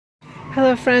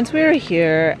Hello friends, we're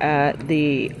here at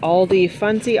the Aldi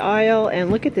Funzie aisle and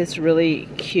look at this really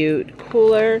cute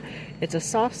cooler. It's a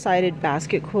soft-sided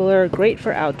basket cooler, great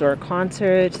for outdoor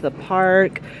concerts, the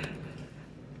park,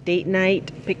 date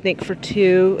night, picnic for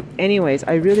two. Anyways,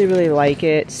 I really like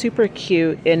it. Super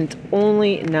cute and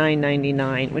only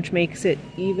 $9.99, which makes it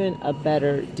even a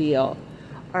better deal.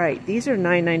 Alright, these are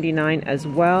 $9.99 as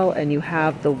well, and you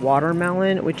have the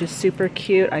watermelon, which is super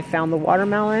cute. I found the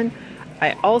watermelon.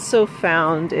 I also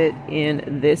found it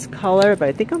in this color, but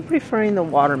I think I'm preferring the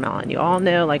watermelon. You all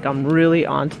know, like, I'm really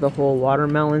onto the whole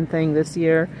watermelon thing this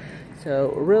year.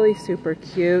 So really super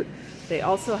cute. They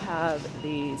also have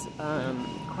these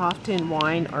Crofton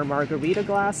wine or margarita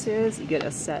glasses. You get a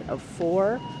set of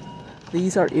 4.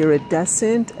 These are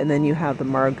iridescent, and then you have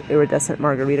the iridescent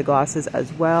margarita glasses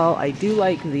as well. I do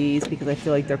like these because I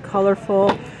feel like they're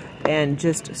colorful and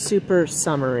just super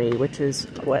summery, which is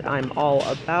what I'm all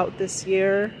about this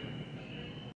year.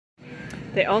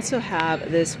 They also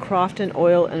have this Crofton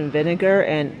oil and vinegar,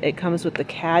 and it comes with the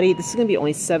caddy. This is going to be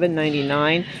only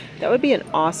 $7.99. That would be an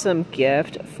awesome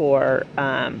gift for,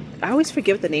 I always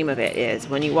forget what the name of it is.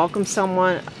 When you welcome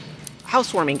someone,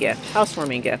 housewarming gift.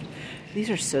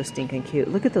 These are so stinking cute.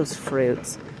 Look at those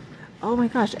fruits. Oh my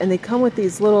gosh, and they come with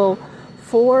these little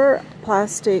 4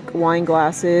 plastic wine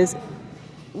glasses.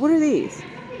 What are these?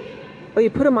 Oh, you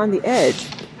put them on the edge.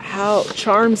 How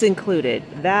charms included.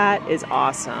 That is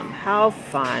awesome. How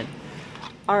fun.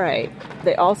 All right.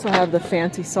 They also have the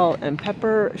fancy salt and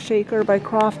pepper shaker by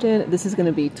Crofton. This is going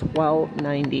to be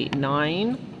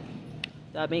 $12.99.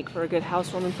 That make for a good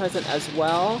housewarming present as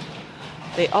well.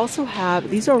 They also have,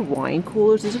 these are wine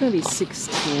coolers. These are going to be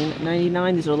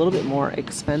 $16.99. These are a little bit more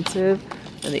expensive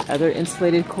than the other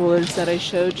insulated coolers that I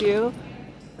showed you.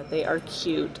 But they are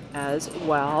cute as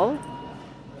well.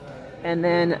 And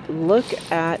then look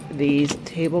at these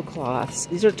tablecloths.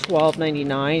 These are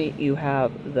 $12.99. You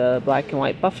have the black and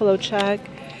white buffalo check.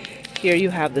 Here you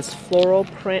have this floral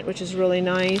print, which is really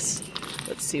nice.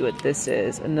 Let's see what this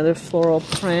is. Another floral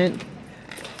print.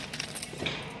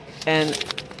 And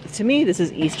to me, this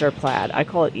is Easter plaid. I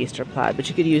call it Easter plaid, but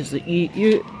you could use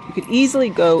you could easily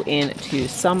go into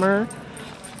summer.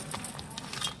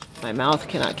 My mouth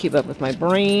cannot keep up with my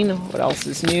brain. What else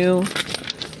is new?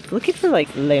 Looking for like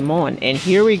lemon, and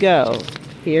here we go.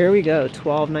 Here we go,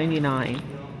 $12.99.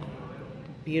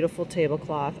 Beautiful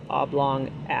tablecloth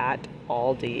oblong at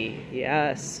Aldi.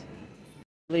 Yes.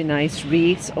 Really nice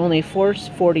wreaths, only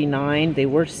 $4.49. They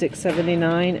were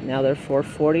 $6.79. Now they're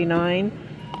 $4.49.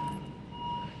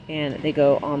 And they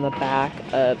go on the back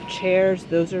of chairs.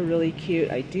 Those are really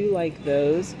cute. I do like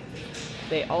those.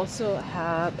 They also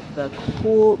have the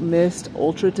Cool Mist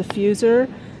Ultra Diffuser,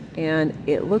 and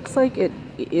it looks like it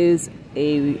is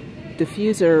a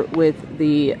diffuser with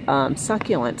the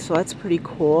succulent, so that's pretty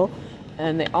cool.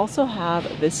 And they also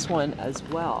have this one as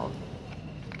well.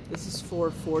 This is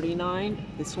 $4.49.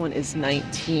 This one is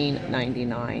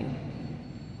 $19.99.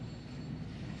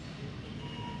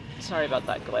 Sorry about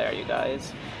that glare, you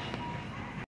guys.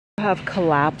 We have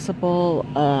collapsible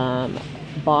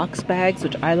box bags,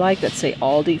 which I like, that say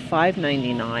Aldi,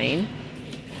 $5.99.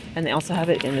 And they also have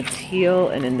it in the teal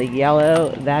and in the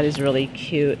yellow. That is really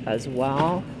cute as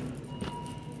well.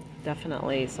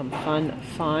 Definitely some fun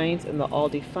finds in the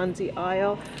Aldi Funzie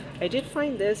aisle. I did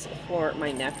find this for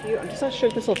my nephew. I'm just not sure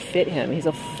if this will fit him. He's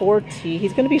a 4T.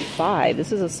 He's going to be 5.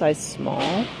 This is a size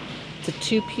small. It's a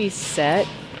 2-piece set.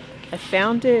 I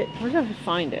found it. Where did I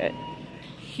find it?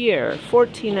 Here,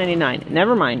 $14.99.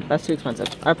 Never mind, that's too expensive.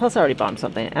 Plus I already bought him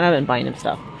something, and I've been buying him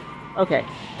stuff. Okay,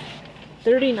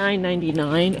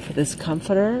 $39.99 for this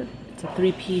comforter. It's a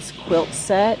 3-piece quilt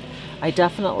set. I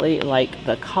definitely like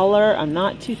the color. I'm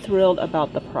not too thrilled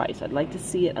about the price. I'd like to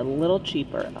see it a little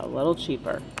cheaper, All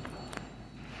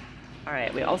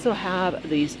right, we also have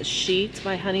these sheets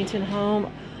by Huntington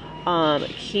Home.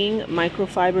 King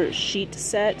microfiber sheet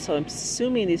set. So I'm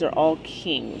assuming these are all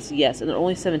kings. Yes, and they're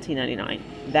only $17.99.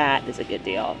 That is a good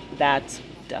deal. That's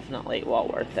definitely well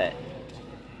worth it.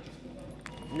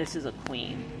 And this is a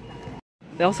queen.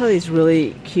 They also have these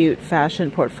really cute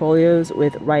fashion portfolios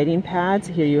with writing pads.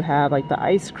 Here you have like the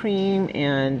ice cream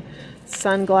and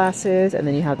sunglasses, and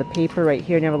then you have the paper right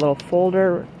here, and you have a little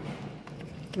folder.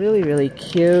 Really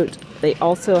cute. They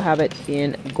also have it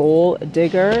in Gold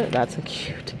Digger. That's so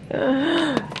cute.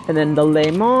 And then the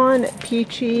Lemon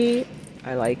Peachy.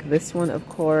 I like this one, of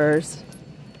course.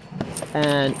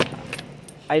 And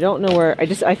I don't know where,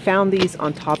 I found these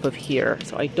on top of here,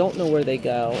 so I don't know where they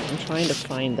go. I'm trying to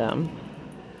find them.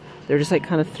 They're just like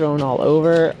kind of thrown all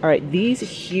over. All right, these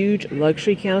huge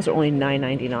luxury candles are only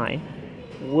 $9.99.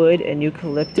 Wood and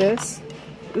eucalyptus.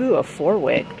 Ooh, a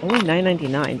 4-wick. Only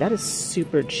 $9.99. That is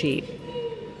super cheap.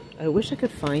 I wish I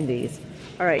could find these.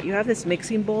 All right, you have this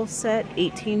mixing bowl set,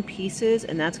 18 pieces,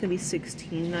 and that's going to be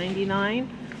 $16.99.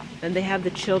 Then they have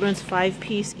the children's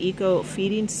 5-piece eco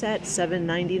feeding set,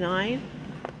 $7.99.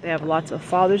 They have lots of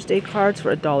Father's Day cards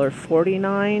for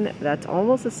 $1.49. That's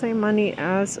almost the same money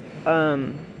as,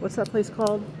 what's that place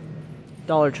called?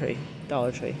 Dollar Tree.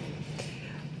 Dollar Tree.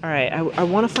 All right, I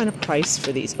want to find a price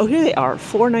for these. Oh, here they are,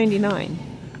 $4.99.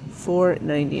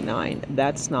 $4.99.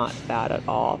 That's not bad at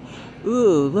all.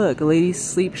 Ooh, look, a lady's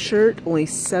sleep shirt, only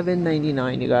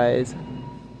 $7.99, you guys.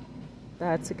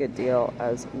 That's a good deal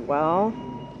as well.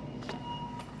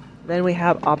 Then we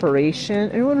have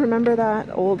Operation. Anyone remember that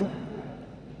old,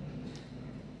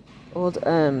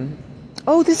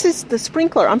 oh, this is the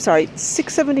sprinkler. I'm sorry,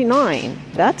 $6.79.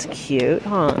 That's cute,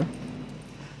 huh?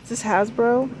 Is this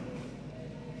Hasbro?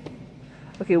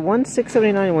 Okay, one's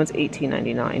 $6.79 and one's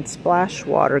 $18.99. Splash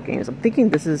Water Games. I'm thinking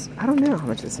this is, I don't know how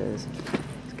much this is.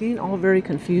 It's getting all very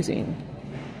confusing.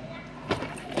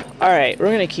 All right,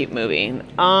 we're gonna keep moving.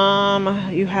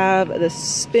 You have the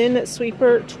Spin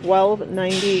Sweeper,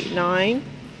 $12.99.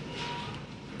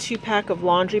 2-pack of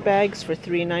laundry bags for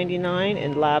 $3.99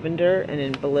 in lavender and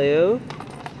in blue.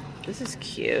 This is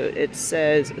cute. It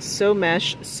says, so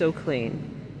mesh, so clean.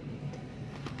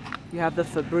 You have the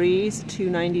Febreze,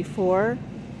 $2.94.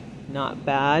 Not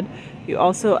bad. You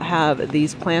also have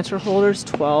these planter holders,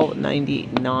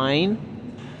 $12.99.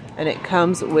 And it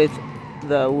comes with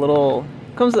the little,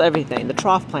 comes with everything. The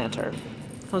trough planter.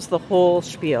 Comes with the whole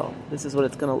spiel. This is what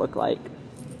it's going to look like.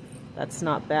 That's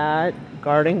not bad.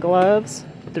 Garden gloves,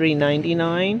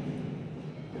 $3.99.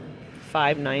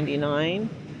 $5.99.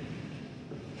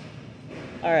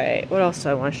 All right, what else do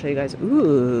I want to show you guys?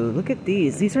 Ooh, look at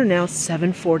these. These are now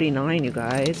 $7.49, you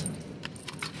guys.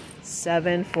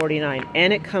 $7.49,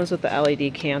 and it comes with the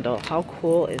LED candle. How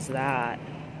cool is that?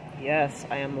 Yes,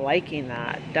 I am liking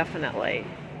that, definitely.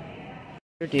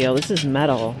 Good deal. This is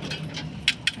metal.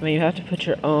 I mean, you have to put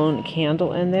your own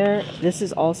candle in there. This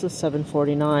is also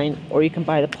 $7.49, or you can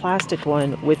buy the plastic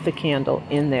one with the candle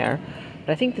in there.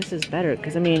 But I think this is better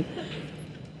because, I mean,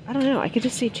 I don't know. I could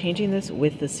just see changing this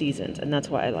with the seasons, and that's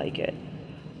why I like it.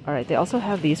 All right, they also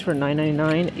have these for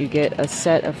 $9.99. You get a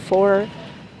set of 4.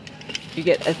 You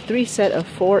get a 3 set of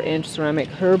 4-inch ceramic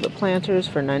herb planters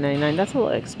for $9.99. That's a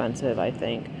little expensive, I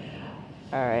think.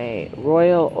 All right,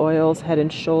 Royal Oils Head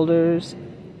and Shoulders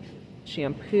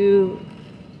shampoo.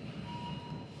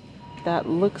 That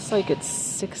looks like it's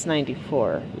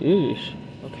 $6.94. Eesh.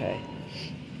 Okay.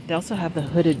 They also have the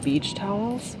hooded beach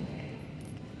towels.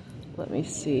 Let me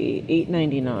see,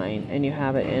 $8.99, and you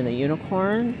have it in the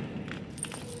unicorn,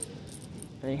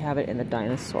 and you have it in the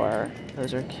dinosaur.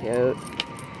 Those are cute.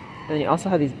 And then you also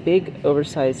have these big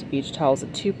oversized beach towels, a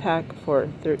 2-pack for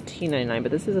 $13.99,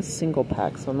 but this is a single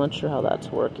pack, so I'm not sure how that's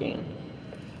working.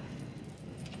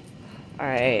 All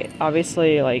right,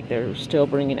 obviously, like, they're still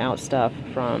bringing out stuff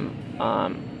from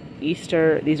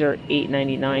Easter. These are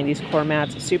 $8.99. These core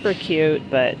mats, super cute,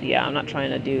 but yeah, I'm not trying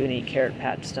to do any carrot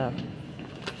patch stuff.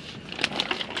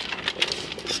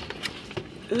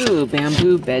 Ooh,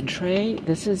 bamboo bed tray.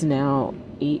 This is now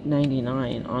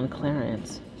 $8.99 on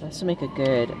clearance. That's to make a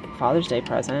good Father's Day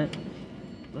present.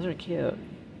 Those are cute.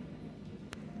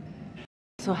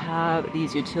 Also have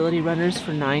these utility runners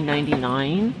for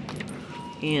 $9.99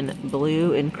 in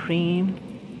blue and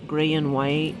cream, gray and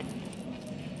white.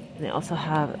 And they also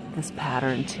have this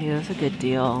pattern too. It's a good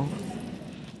deal.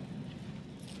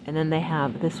 And then they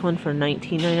have this one for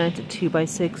 $19.99. It's a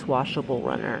 2x6 washable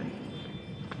runner.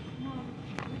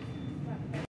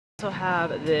 Also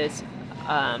have this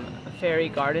fairy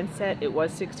garden set. It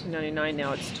was $16.99,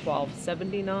 now it's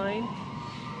 $12.79.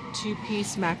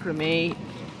 2-piece macrame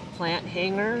plant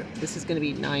hanger. This is going to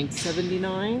be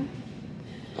 $9.79.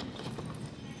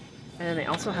 And they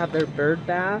also have their bird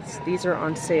baths. These are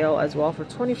on sale as well for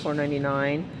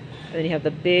 $24.99. And then you have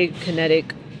the big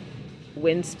kinetic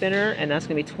wind spinner, and that's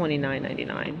going to be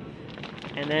 $29.99.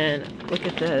 And then look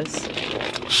at this.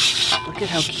 Look at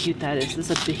how cute that is.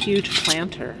 This is a huge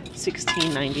planter,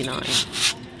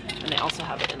 $16.99. And they also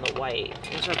have it in the white.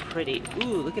 Those are pretty.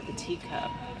 Ooh, look at the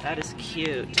teacup. That is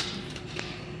cute.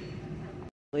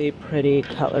 Really pretty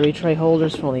cutlery tray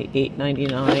holders for only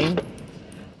 $8.99.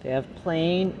 They have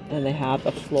plain and they have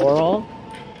a floral.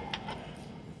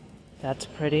 That's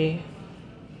pretty.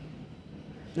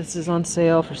 This is on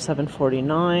sale for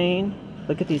 $7.49.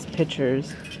 Look at these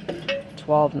pictures.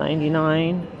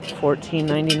 $12.99,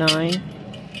 $14.99.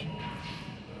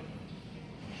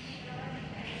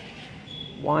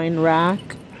 Wine rack.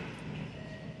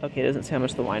 Okay, it doesn't say how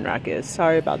much the wine rack is.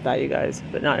 Sorry about that, you guys,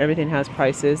 but not everything has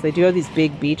prices. They do have these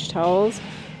big beach towels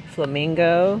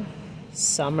Flamingo,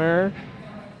 summer,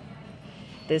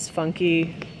 this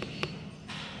funky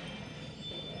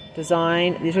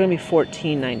design. These are gonna be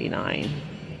 $14.99.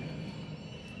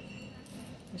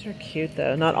 These are cute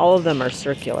though. Not all of them are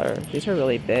circular. These are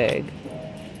really big.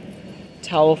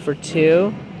 Towel for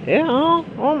 $2. Yeah,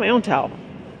 oh, my own towel.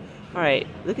 All right,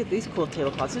 look at these cool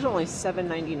tablecloths. These are only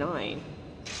 $7.99.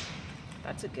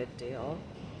 That's a good deal.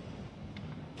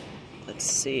 Let's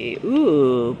see.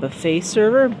 Ooh, buffet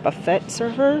server.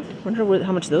 Wonder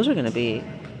how much those are gonna be.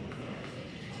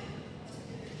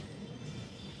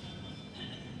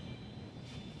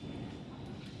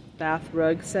 Bath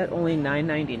rug set, only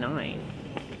 $9.99.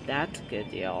 That's a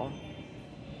good deal.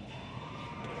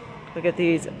 Look at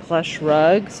these plush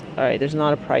rugs. All right, there's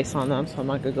not a price on them, so I'm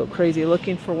not gonna go crazy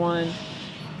looking for one.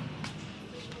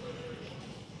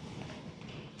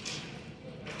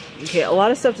 Okay, a lot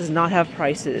of stuff does not have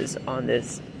prices on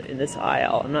this in this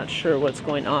aisle. I'm not sure what's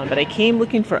going on, but I came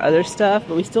looking for other stuff,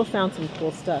 but we still found some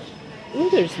cool stuff. Ooh,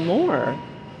 there's more.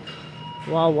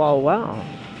 Wow, wow, wow.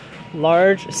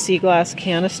 Large sea glass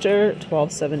canister,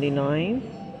 $12.79.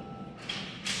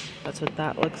 That's what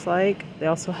that looks like. They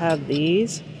also have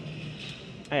these.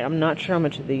 I'm not sure how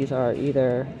much these are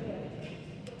either.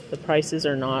 The prices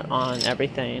are not on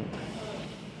everything.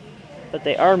 But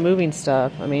they are moving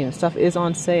stuff. I mean, stuff is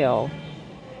on sale.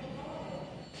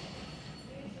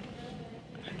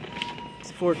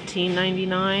 It's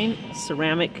 $14.99.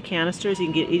 Ceramic canisters. You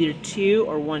can get either 2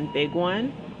 or 1 big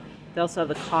one. They also have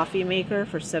the coffee maker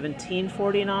for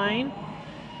 $17.49.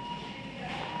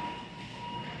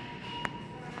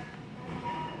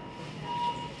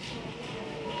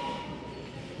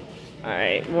 All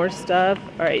right, more stuff.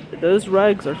 All right, those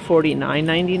rugs are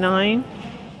 $49.99.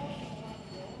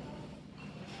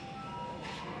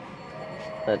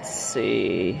 Let's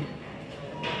see.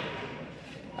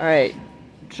 All right,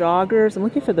 joggers. I'm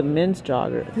looking for the men's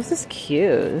jogger. This is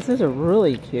cute. This is a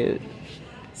really cute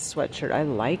sweatshirt. I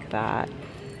like that.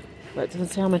 But it doesn't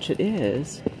say how much it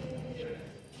is.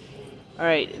 All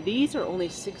right, these are only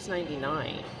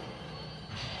 $6.99.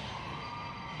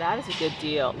 That is a good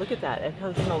deal. Look at that. It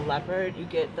comes in a leopard. You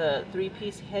get the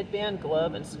 3-piece headband,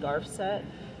 glove, and scarf set.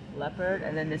 Leopard.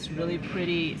 And then this really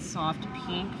pretty soft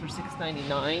pink for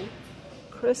 $6.99.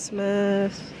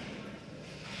 Christmas.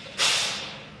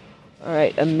 All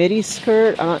right, a midi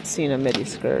skirt. I'm not seeing a midi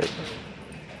skirt.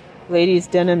 Ladies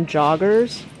denim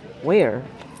joggers. Where?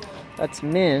 That's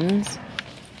men's.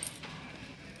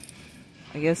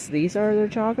 I guess these are their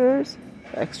joggers.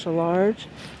 Extra large.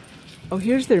 Oh,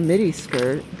 here's their midi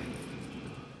skirt.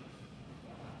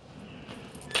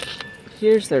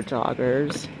 Here's their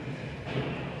joggers.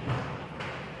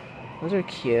 Those are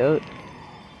cute.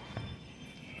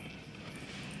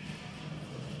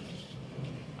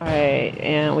 Alright,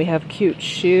 and we have cute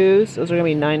shoes. Those are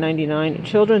going to be $9.99.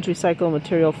 Children's recycled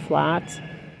material flats.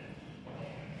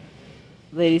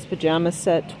 Ladies pajama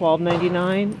set,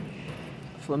 $12.99.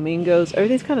 Flamingos.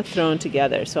 Everything's kind of thrown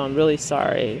together, so I'm really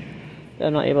sorry that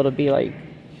I'm not able to be like...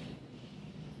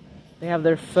 They have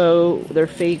their fake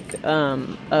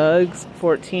Uggs,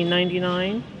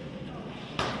 $14.99.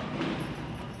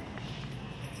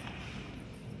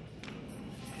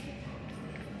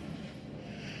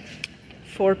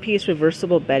 Four-piece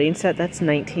reversible bedding set, that's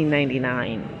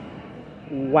 $19.99.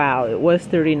 Wow, it was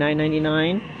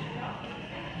 $39.99.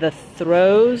 The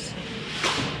throws,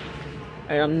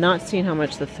 I'm not seeing how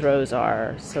much the throws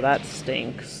are, so that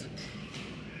stinks.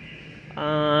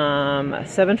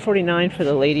 $7.49 for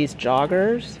the ladies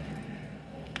joggers.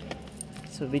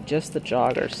 So it'd be just the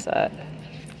jogger set,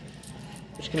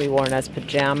 which can be worn as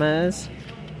pajamas.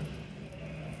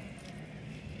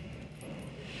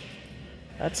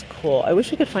 That's cool. I wish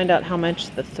we could find out how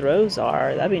much the throws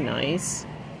are. That'd be nice.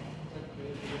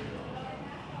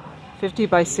 50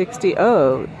 by 60.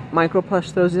 Oh, micro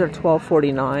plush throws are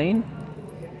 $12.49.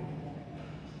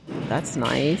 That's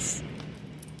nice.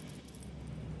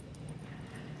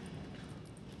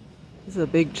 This is a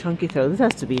big chunky throw. This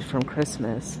has to be from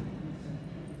Christmas.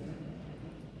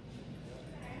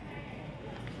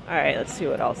 All right, let's see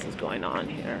what else is going on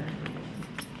here.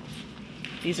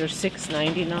 These are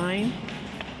 $6.99.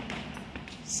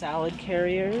 Salad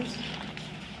carriers.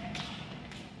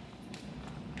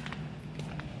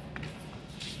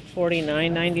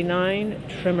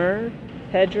 $49.99. Trimmer,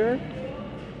 hedger.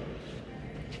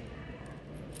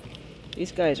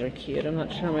 These guys are cute. I'm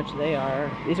not sure how much they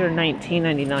are. These are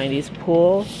 $19.99. These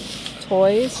pool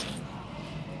toys.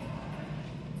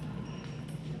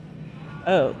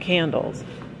 Oh, candles.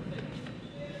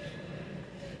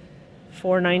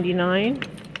 $4.99.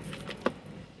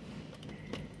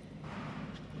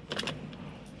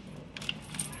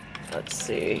 Let's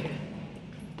see.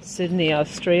 Sydney,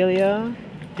 Australia.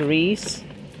 Greece.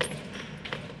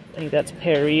 I think that's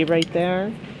Paris right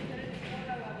there.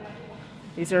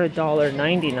 These are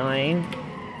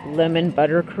 $1.99. Lemon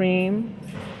buttercream.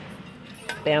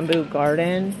 Bamboo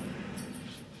garden.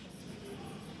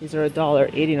 These are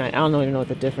 $1.89. I don't even know what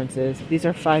the difference is. These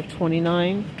are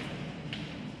 $5.29.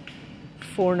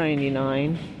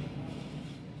 $4.99.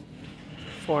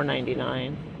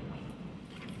 $4.99.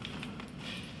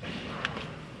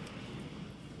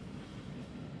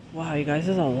 Wow, you guys,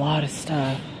 there's a lot of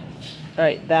stuff. All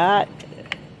right,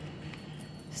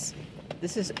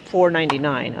 this is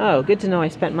 $4.99. Oh, good to know I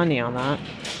spent money on that.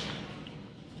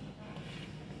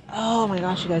 Oh my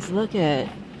gosh, you guys, look at.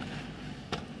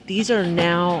 These are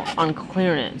now on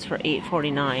clearance for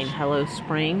 $8.49. Hello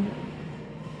Spring.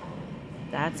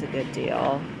 That's a good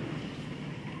deal.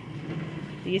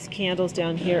 These candles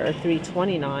down here are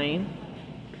 $3.29.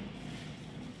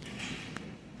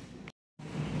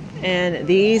 And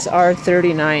these are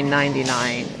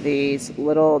 $39.99. These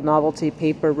little novelty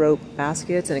paper rope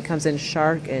baskets, and it comes in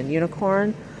shark and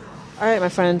unicorn. All right, my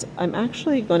friends, I'm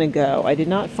actually going to go. I did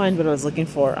not find what I was looking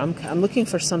for. I'm looking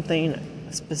for something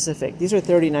specific. These are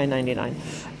 $39.99.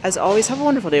 As always, have a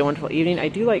wonderful day, a wonderful evening. I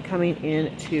do like coming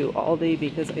into Aldi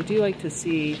because I do like to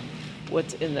see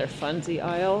what's in their Funzie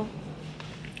aisle.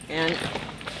 And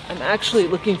I'm actually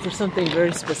looking for something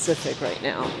very specific right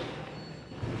now.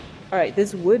 All right,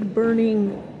 this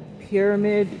wood-burning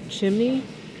pyramid chimney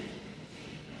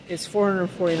is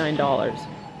 $449.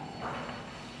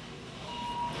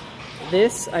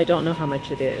 This, I don't know how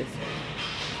much it is.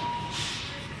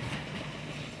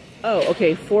 Oh,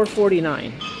 okay,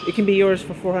 $449. It can be yours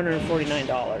for $449.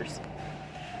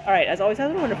 All right, as always,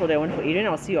 have a wonderful day, a wonderful evening.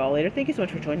 I'll see you all later. Thank you so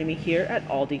much for joining me here at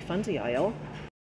Aldi Funzie Aisle.